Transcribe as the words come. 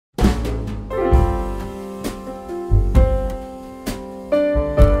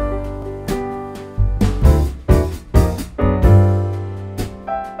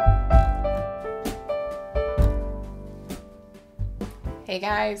Hey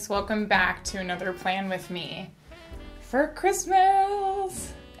guys, welcome back to another plan with me for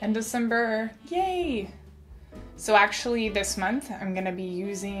Christmas and December, yay! So actually this month I'm going to be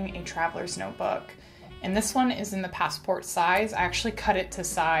using a traveler's notebook, and this one is in the passport size. I actually cut it to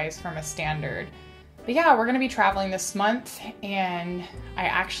size from a standard. But yeah, we're going to be traveling this month, and I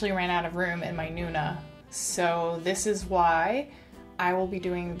actually ran out of room in my Nuuna. So this is why I will be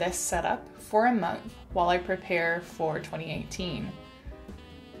doing this setup for a month while I prepare for 2018.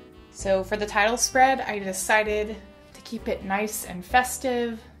 So for the title spread, I decided to keep it nice and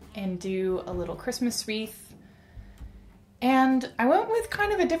festive and do a little Christmas wreath. And I went with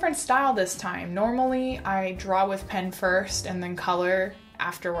kind of a different style this time. Normally I draw with pen first and then color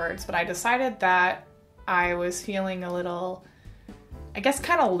afterwards, but I decided that I was feeling a little, I guess,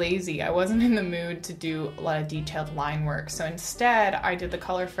 kind of lazy. I wasn't in the mood to do a lot of detailed line work. So instead I did the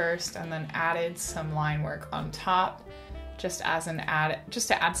color first and then added some line work on top. Just to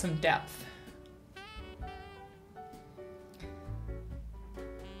add some depth.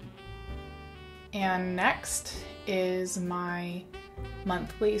 And next is my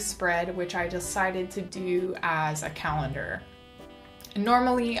monthly spread, which I decided to do as a calendar. And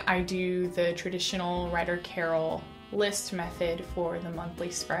normally I do the traditional writer carol list method for the monthly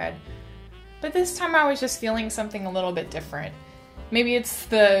spread, but this time I was just feeling something a little bit different. Maybe it's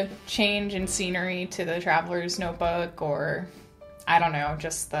the change in scenery to the traveler's notebook, or I don't know,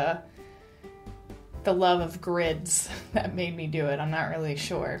 just the love of grids that made me do it. I'm not really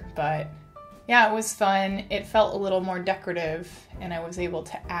sure, but yeah, it was fun. It felt a little more decorative, and I was able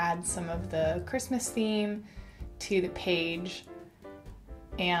to add some of the Christmas theme to the page,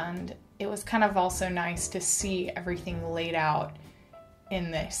 and it was kind of also nice to see everything laid out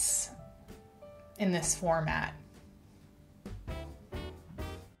in this format.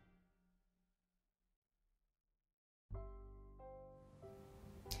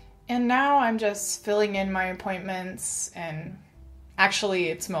 And now I'm just filling in my appointments, and actually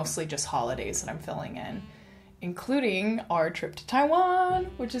it's mostly just holidays that I'm filling in, including our trip to Taiwan,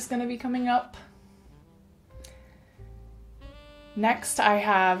 which is going to be coming up. Next, I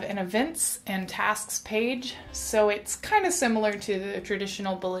have an events and tasks page. So it's kind of similar to the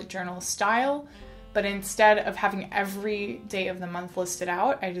traditional bullet journal style, but instead of having every day of the month listed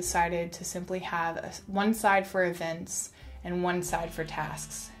out, I decided to simply have one side for events and one side for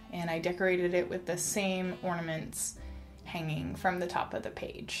tasks. And I decorated it with the same ornaments hanging from the top of the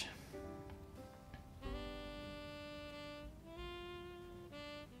page.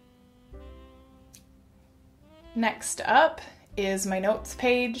 Next up is my notes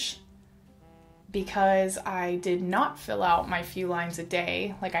page. Because I did not fill out my few lines a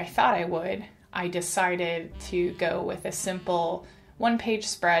day like I thought I would, I decided to go with a simple one-page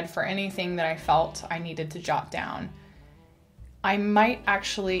spread for anything that I felt I needed to jot down. I might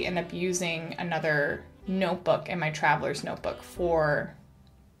actually end up using another notebook in my traveler's notebook for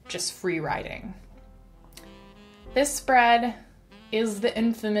just free writing. This spread is the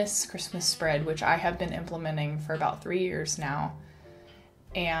infamous Christmas spread, which I have been implementing for about 3 years now.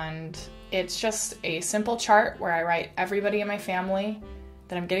 And it's just a simple chart where I write everybody in my family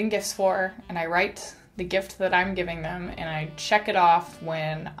that I'm getting gifts for, and I write the gift that I'm giving them, and I check it off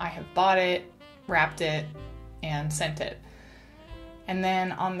when I have bought it, wrapped it, and sent it. And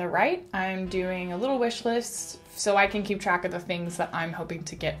then on the right, I'm doing a little wish list so I can keep track of the things that I'm hoping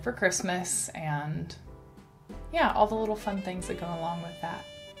to get for Christmas, and yeah, all the little fun things that go along with that.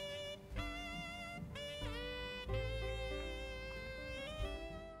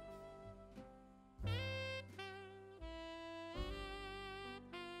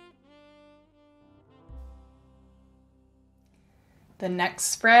 The next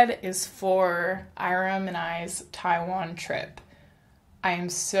spread is for Iram and I's Taiwan trip. I am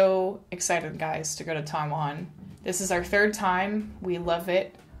so excited, guys, to go to Taiwan. This is our third time. We love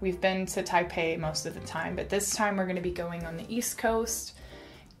it. We've been to Taipei most of the time, but this time we're going to be going on the East Coast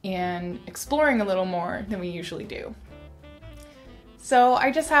and exploring a little more than we usually do. So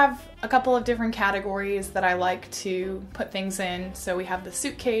I just have a couple of different categories that I like to put things in. So we have the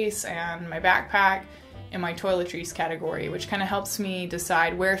suitcase and my backpack and my toiletries category, which kind of helps me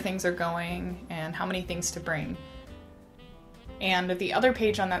decide where things are going and how many things to bring. And the other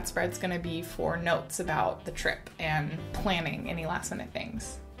page on that spread is going to be for notes about the trip and planning any last minute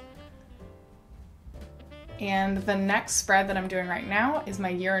things. And the next spread that I'm doing right now is my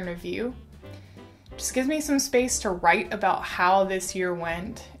year in review. Just gives me some space to write about how this year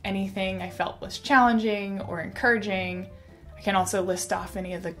went, anything I felt was challenging or encouraging. I can also list off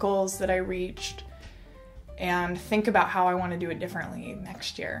any of the goals that I reached and think about how I want to do it differently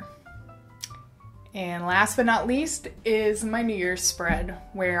next year. And last but not least is my New Year's spread,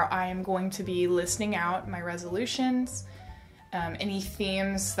 where I am going to be listing out my resolutions, any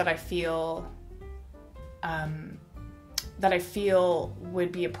themes that I feel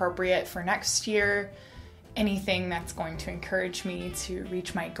would be appropriate for next year, anything that's going to encourage me to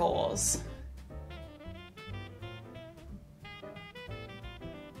reach my goals.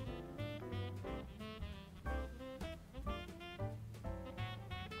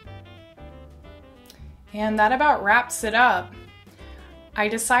 And that about wraps it up. I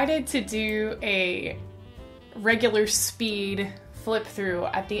decided to do a regular speed flip through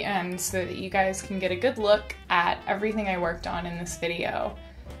at the end so that you guys can get a good look at everything I worked on in this video.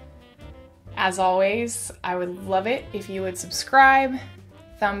 As always, I would love it if you would subscribe,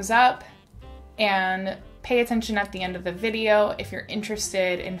 thumbs up, and pay attention at the end of the video if you're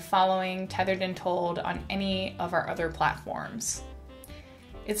interested in following Tethered and Told on any of our other platforms.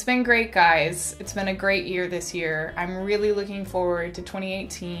 It's been great, guys. It's been a great year this year. I'm really looking forward to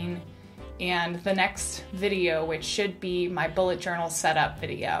 2018 and the next video, which should be my bullet journal setup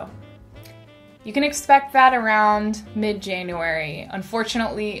video. You can expect that around mid-January.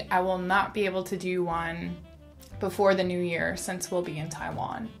 Unfortunately, I will not be able to do one before the new year since we'll be in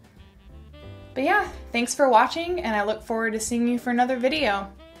Taiwan. But yeah, thanks for watching, and I look forward to seeing you for another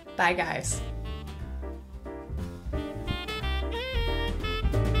video. Bye, guys.